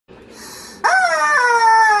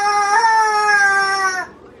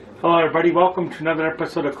everybody, welcome to another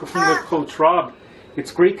episode of Cooking with Coach Rob.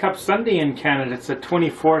 It's Grey Cup Sunday in Canada. It's the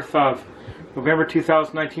 24th of November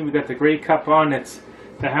 2019. We got the Grey Cup on. It's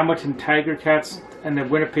the Hamilton Tiger Cats and the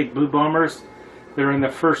Winnipeg Blue Bombers. They're in the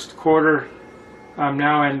first quarter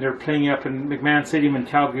now, and they're playing up in McMahon Stadium in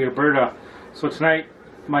Calgary, Alberta. So tonight,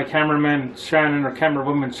 my cameraman Shannon, or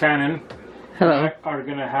camerawoman Shannon, hello, are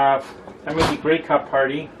going to have a mini Grey Cup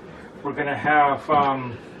party. We're going to have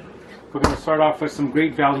we're going to start off with some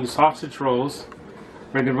great value sausage rolls,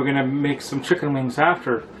 and then we're going to make some chicken wings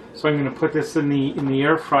after. So I'm going to put this in the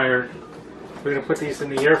air fryer. We're going to put these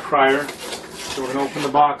in the air fryer. So we're going to open the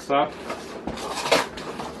box up,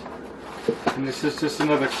 and this is just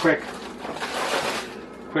another quick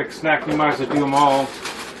snack. We might as well do them all.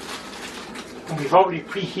 And we've already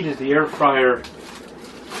preheated the air fryer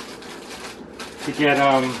to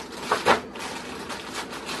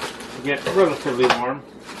get relatively warm.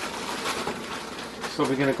 So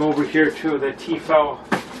we're going to go over here to the CFL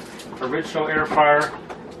original air fryer,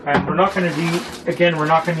 and we're not going to we're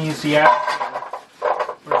not going to use the agitator.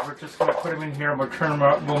 We're just going to put them in here, and we'll turn them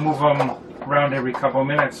up, we'll move them around every couple of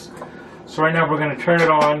minutes. So right now we're going to turn it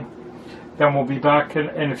on, then we'll be back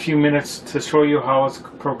in a few minutes to show you how it's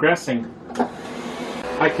progressing.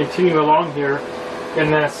 I continue along here.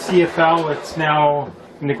 In the CFL, it's now,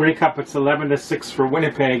 in the Grey Cup, it's 11-6 for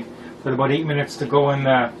Winnipeg, with about 8 minutes to go in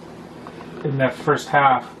the first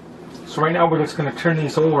half. So right now we're just going to turn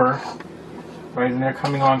these over, right, and they're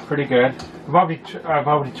coming on pretty good. I've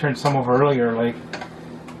already turned some over earlier, like,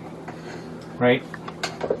 right,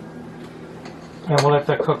 and we'll let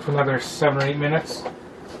that cook for another 7 or 8 minutes,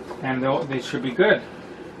 and they should be good.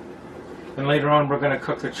 And later on we're going to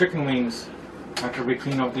cook the chicken wings after we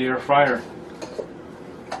clean up the air fryer.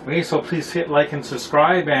 Okay, so please hit like and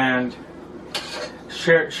subscribe, and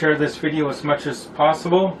share this video as much as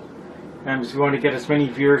possible. And we want to get as many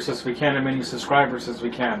viewers as we can and many subscribers as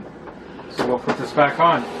we can. So we'll put this back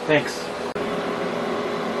on. Thanks.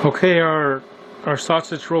 Okay, our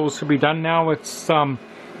sausage rolls should be done now. It's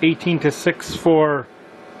 18-6 for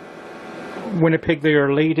Winnipeg. They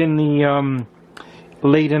are late in the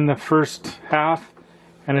first half,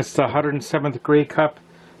 and it's the 107th Grey Cup.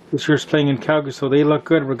 This year's playing in Calgary, so they look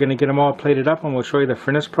good. We're going to get them all plated up, and we'll show you the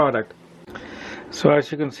finished product. So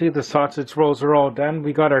as you can see, the sausage rolls are all done.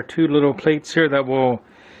 We got our 2 little plates here that will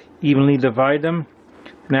evenly divide them.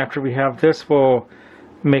 And after we have this, we'll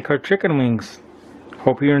make our chicken wings.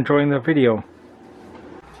 Hope you're enjoying the video.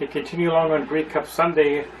 Okay, continue along on Grey Cup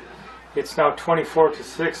Sunday. It's now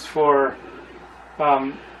 24-6 for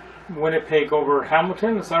Winnipeg over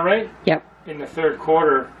Hamilton. Is that right? Yep. In the third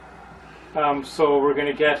quarter. So we're going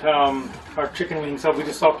to get our chicken wings up. We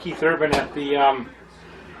just saw Keith Urban at the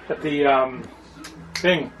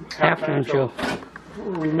halftime show.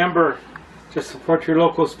 Remember to support your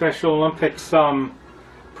local Special Olympics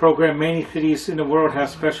program. Many cities in the world have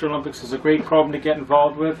Special Olympics. It's a great program to get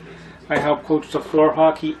involved with. I help coach the floor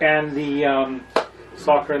hockey and the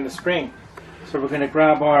soccer in the spring. So we're going to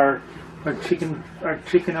grab our chicken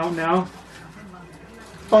out now.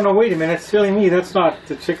 Oh no, wait a minute, it's silly me, that's not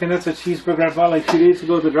the chicken, that's a cheeseburger I bought like 2 days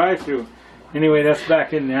ago at the drive-thru. Anyway, that's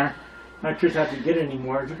back in there. Not sure how to get it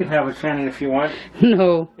anymore. You can have it, Shannon, if you want.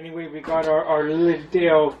 No. Anyway, we got our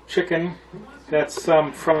Liddale chicken that's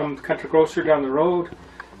from Country Grocer down the road.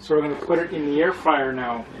 So we're going to put it in the air fryer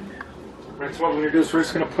now. Right, so what we're going to do is we're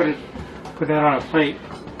just going to put that on a plate.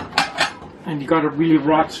 And you got a really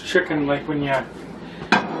raw chicken, like when you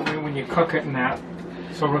cook it and that.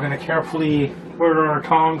 So we're going to carefully order our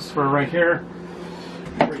tongs for right here.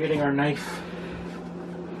 We're getting our knife.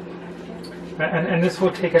 And this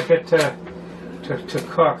will take a bit to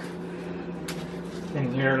cook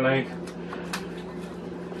in here, like.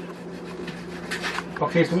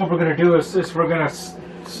 Okay, so what we're going to do is we're going to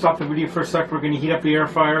stop the video for a sec. We're going to heat up the air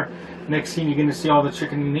fryer. Next thing you're going to see all the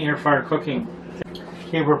chicken in the air fryer cooking.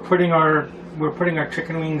 Okay, we're putting our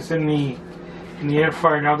chicken wings in the air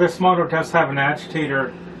fryer. Now this model does have an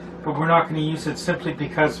agitator, but we're not going to use it simply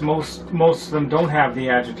because most of them don't have the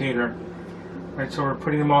agitator. Right, so we're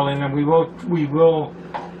putting them all in, and we will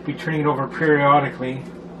be turning it over periodically.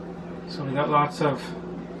 So we got lots of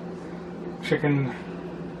chicken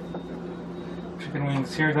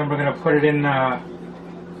wings here. Then we're going to put it in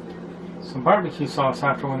some barbecue sauce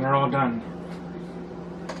after when they're all done.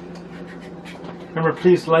 Remember,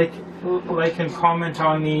 please like and comment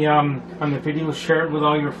on the video. Share it with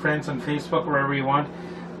all your friends on Facebook, wherever you want.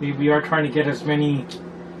 We are trying to get as many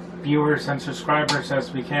viewers and subscribers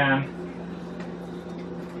as we can.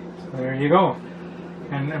 There you go.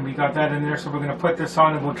 And we got that in there, so we're going to put this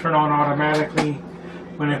on, and we'll turn on automatically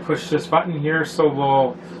when I push this button here, so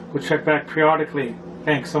we'll check back periodically.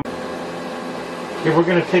 Thanks so much. Okay, we're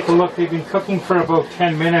going to take a look. They've been cooking for about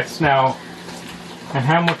 10 minutes now, and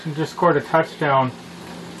Hamilton just scored a touchdown.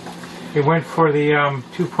 They went for the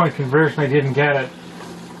 2-point conversion. I didn't get it.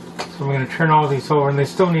 So we're going to turn all these over, and they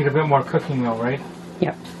still need a bit more cooking though, right?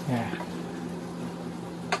 Yep. Yeah.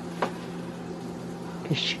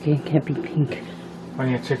 This chicken can't be pink. Oh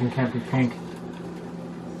yeah, chicken can't be pink.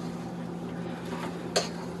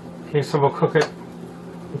 Okay, so we'll cook it.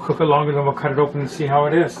 We'll cook it longer, then we'll cut it open and see how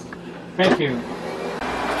it is. Thank you.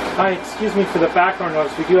 Hi, excuse me for the background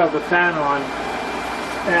noise. We do have the fan on,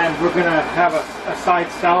 and we're going to have a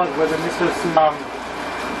side salad with it. This is by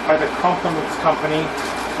the Compliments Company,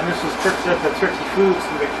 and this was purchased at the Turkey Foods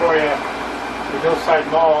in Victoria, the Hillside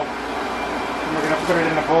Mall. And we're going to put it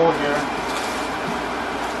in a bowl here.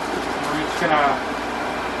 And we're each going to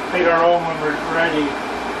plate our own when we're ready.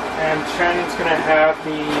 And Shannon's going to have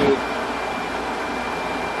the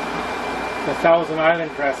Thousand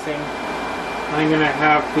Island dressing. I'm going to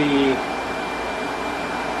have the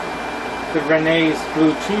Renee's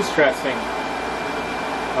blue cheese dressing.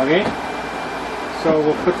 Okay? So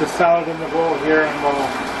we'll put the salad in the bowl here and we'll...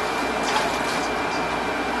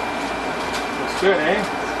 Looks good, eh?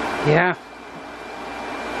 Yeah.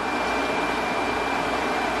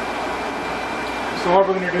 So what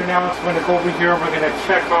we're going to do now is we're going to go over here, we're going to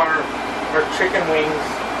check our chicken wings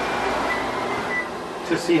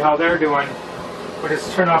to see how they're doing. We'll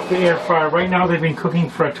just turn off the air fryer. Right now they've been cooking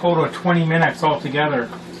for a total of 20 minutes altogether.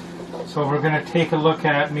 So we're going to take a look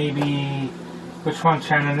at maybe, which one,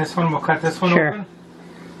 Shannon? This one? We'll cut this one open?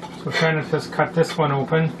 So Shannon just cut this one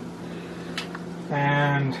open.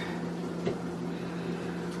 And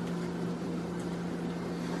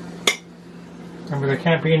remember, there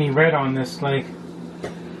can't be any red on this, like.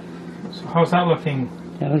 So how's that looking?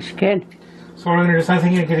 That looks good. So we're going to just, I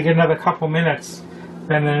think you're going to get another couple minutes.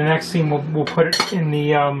 Then the next scene we'll put it in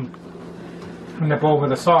the bowl with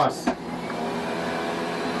the sauce.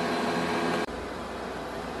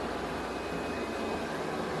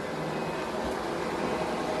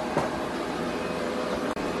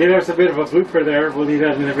 Okay, there's a bit of a blooper there. We'll leave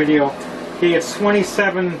that in the video. Okay, it's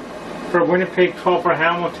 27 for Winnipeg, 12 for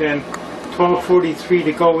Hamilton, 12:43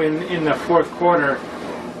 to go in the fourth quarter.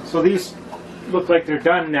 So these look like they're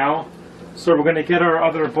done now. So we're going to get our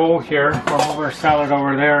other bowl here, or our salad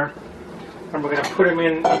over there, and we're going to put them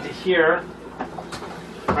into here,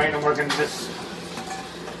 right? And we're going to just,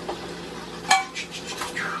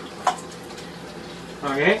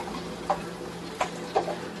 okay.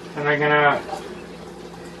 And I'm going to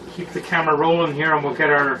keep the camera rolling here, and we'll get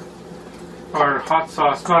our hot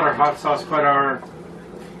sauce, not our hot sauce, but our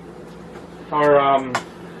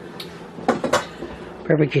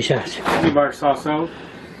barbecue sauce. Bar sauce out.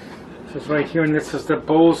 This is right here, and this is the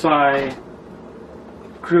bullseye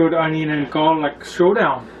grilled onion and garlic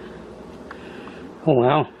showdown. Oh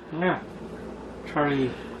wow. Yeah.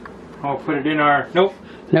 Charlie, I'll put it in our, nope.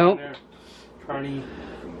 Nope. There. Charlie,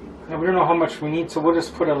 we don't know how much we need, so we'll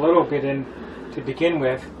just put a little bit in to begin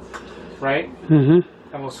with, right? Mm-hmm.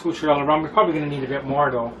 And we'll swoosh it all around. We're probably going to need a bit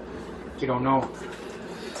more though. You don't know.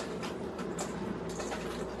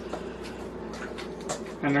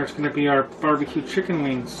 And there's going to be our barbecue chicken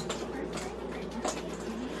wings.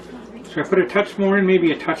 Should I put a touch more in?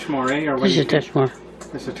 Maybe a touch more, eh? Or Just a touch more.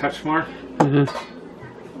 Just a touch more? Mm-hmm.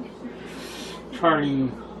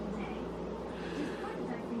 Charlie.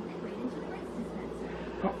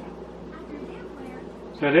 Oh.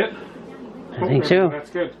 Is that it? I think so. That's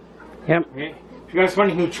good. Yep. Okay. If you guys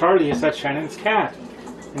wondering who Charlie is, that's Shannon's cat.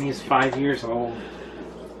 And he's 5 years old.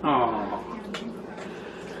 Oh.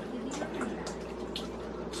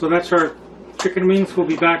 So that's our chicken wings. We'll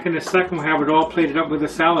be back in a second. We'll have it all plated up with a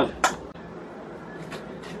salad.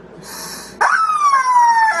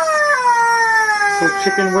 So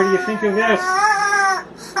chicken, what do you think of this?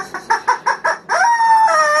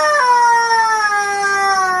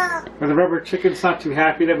 Well, the rubber chicken's not too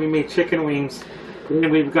happy that we made chicken wings.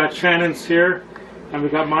 And we've got Shannon's here, and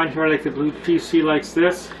we've got mine here, like the blue cheese. She likes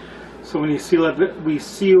this. So when you seal it, we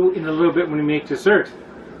seal in a little bit when we make dessert.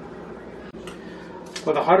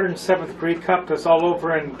 Well, the 107th Grey Cup is all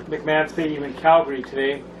over in McMahon Stadium in Calgary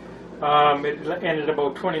today. It ended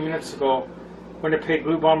about 20 minutes ago. Winnipeg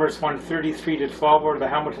Blue Bombers won 33-12 over the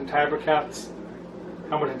Hamilton Tiger Cats.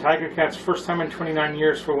 Hamilton Tiger Cats, first time in 29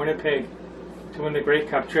 years for Winnipeg to win the Grey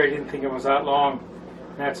Cup. Jerry, I didn't think it was that long.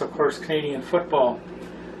 And that's, of course, Canadian football.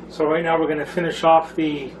 So right now we're going to finish off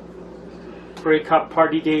the Grey Cup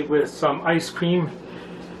party day with some ice cream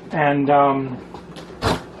and an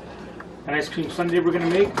ice cream sundae we're going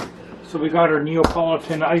to make. So we got our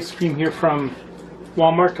Neapolitan ice cream here from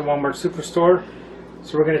Walmart, the Walmart Superstore.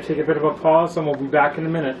 So we're going to take a bit of a pause and we'll be back in a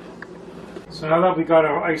minute. So now that we got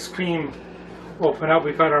our ice cream open up,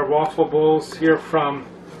 we got our waffle bowls here from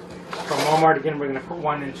Walmart. Again, we're going to put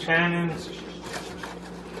one in Shannon's,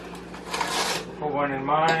 put one in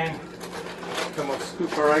mine, then we'll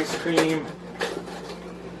scoop our ice cream.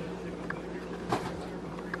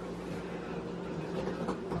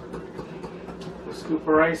 We'll scoop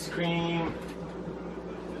our ice cream.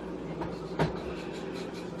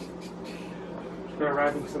 Start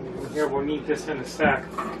wrapping something in here. We'll need this in a sec,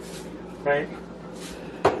 right?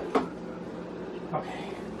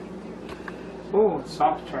 Okay. Oh, it's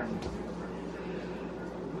soft turn.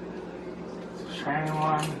 Shannon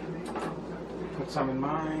one. Put some in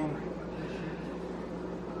mine.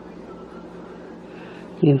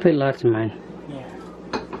 You can put lots in mine. Yeah.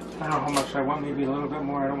 I don't know how much I want. Maybe a little bit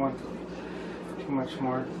more. I don't want too much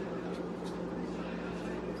more.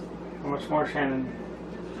 How much more, Shannon?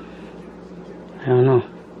 I don't know.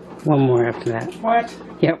 One more after that. What?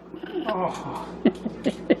 Yep. Oh.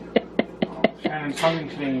 Oh, Shannon's hungry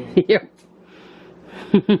today. Yep.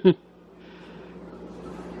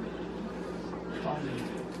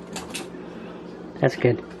 That's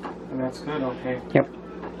good. And that's good, okay. Yep.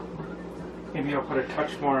 Maybe I'll put a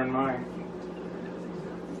touch more in mine.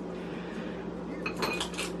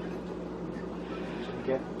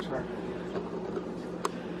 Sorry.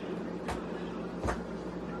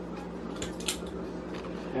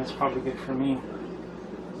 That's probably good for me.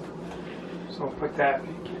 So I'll put that,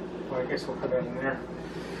 well, I guess we'll put that in there.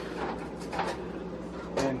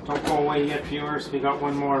 And don't go away yet, viewers. We got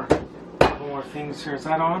one more things here. Is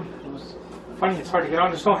that on? It was funny, it's hard to get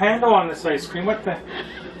on. There's no handle on this ice cream. What the?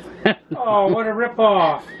 Oh, what a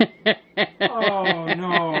ripoff! Oh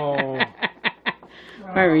no!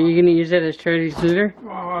 Why, were you going to use that as Charlie's looter? Oh,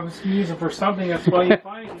 I was using for something. That's why you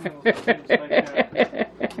find those things like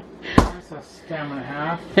that. That's a scam and a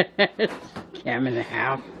half. Scam and a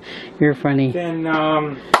half. You're funny. Then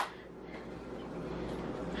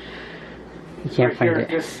You can't right find here, it.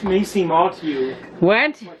 this may seem odd to you.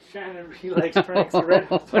 What? But Shannon, she likes drinks the red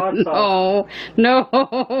hot sauce. No, no.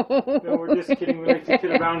 No, we're just kidding. We like to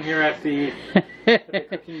kid around here at the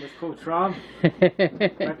Cooking with Coach Rob.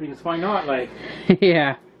 Right, because why not? Like,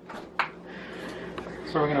 Yeah.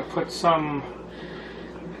 so we're gonna put some.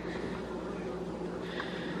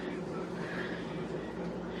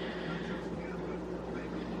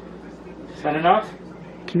 Is that enough?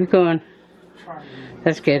 Keep it going. Charlie.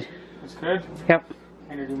 That's good. That's good. Yep.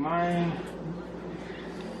 I'm gonna do mine.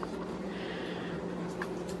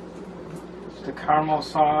 Just the caramel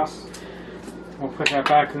sauce. We'll put that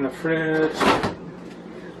back in the fridge.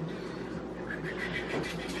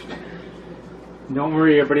 Don't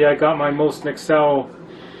worry, everybody. I got my Most Excel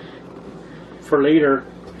for later.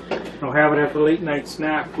 I'll have it at the late night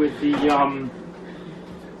snack with the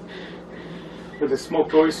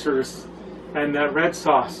smoked oysters and that red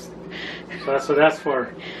sauce. So that's what that's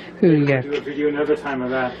for. Ooh, We'll do a yuck. video another time of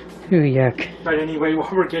that. Ooh, yuck. But anyway,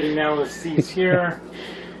 what we're getting now is these here.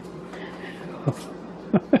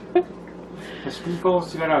 The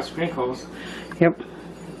sprinkles, you gotta have sprinkles. Yep.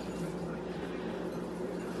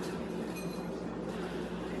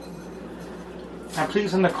 And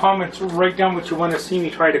please in the comments write down what you want to see me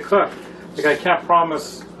try to cook. Like, I can't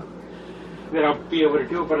promise that I'll be able to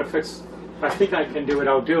do it, but if I think I can do it,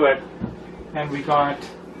 I'll do it. And we got,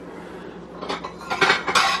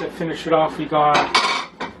 to finish it off, we got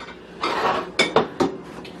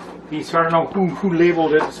these. I don't know who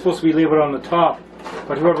labeled it. It's supposed to be labeled on the top,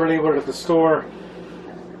 but whoever labeled it at the store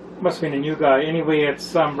must have been a new guy. Anyway,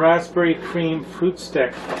 it's raspberry cream fruit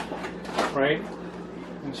stick, right?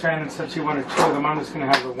 And Shannon said she wanted 2 of them. I'm just going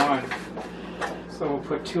to have the 1. So we'll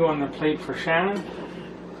put 2 on the plate for Shannon.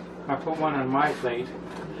 I'll put 1 on my plate.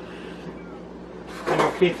 And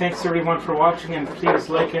okay, thanks everyone for watching, and please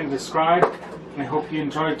like and subscribe. And I hope you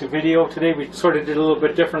enjoyed the video today. We sort of did a little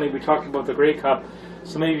bit differently. We talked about the Grey Cup.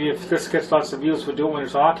 So maybe if this gets lots of views, we'll do it when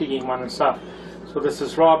there's a hockey game on and stuff. So this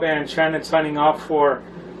is Rob and Shannon signing off for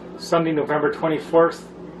Sunday, November 24th,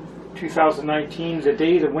 2019, the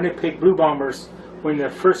day the Winnipeg Blue Bombers win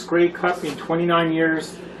their first Grey Cup in 29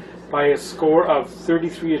 years by a score of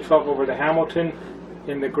 33-12 over the Hamilton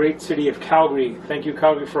in the great city of Calgary. Thank you,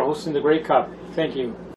 Calgary, for hosting the Grey Cup. Thank you.